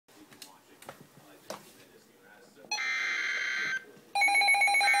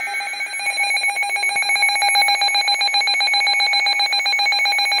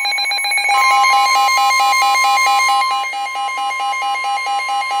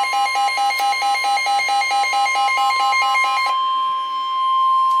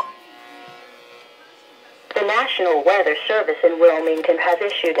Service in Wilmington has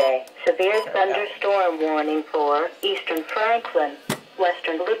issued a severe thunderstorm warning for eastern Franklin,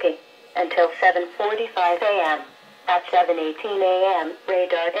 western Licking, until 7:45 a.m. At 7:18 a.m.,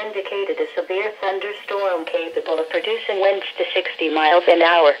 radar indicated a severe thunderstorm capable of producing winds to 60 miles an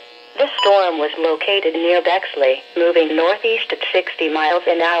hour. The storm was located near Bexley, moving northeast at 60 miles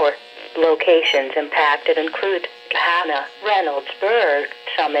an hour. Locations impacted include Hannah, Reynoldsburg,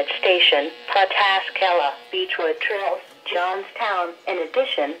 Summit Station, Pawtascala, Beechwood Trails, Johnstown. In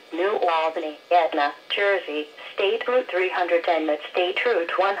addition, New Albany, Etna, Jersey, State Route 310 at State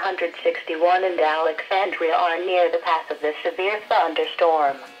Route 161 and Alexandria are near the path of this severe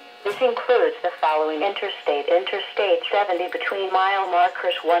thunderstorm. This includes the following interstate: Interstate 70 between mile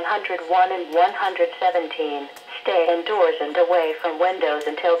markers 101 and 117. Stay indoors and away from windows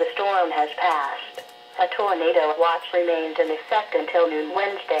until the storm has passed. A tornado watch remains in effect until noon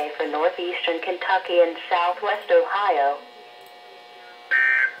Wednesday for northeastern Kentucky and southwest Ohio.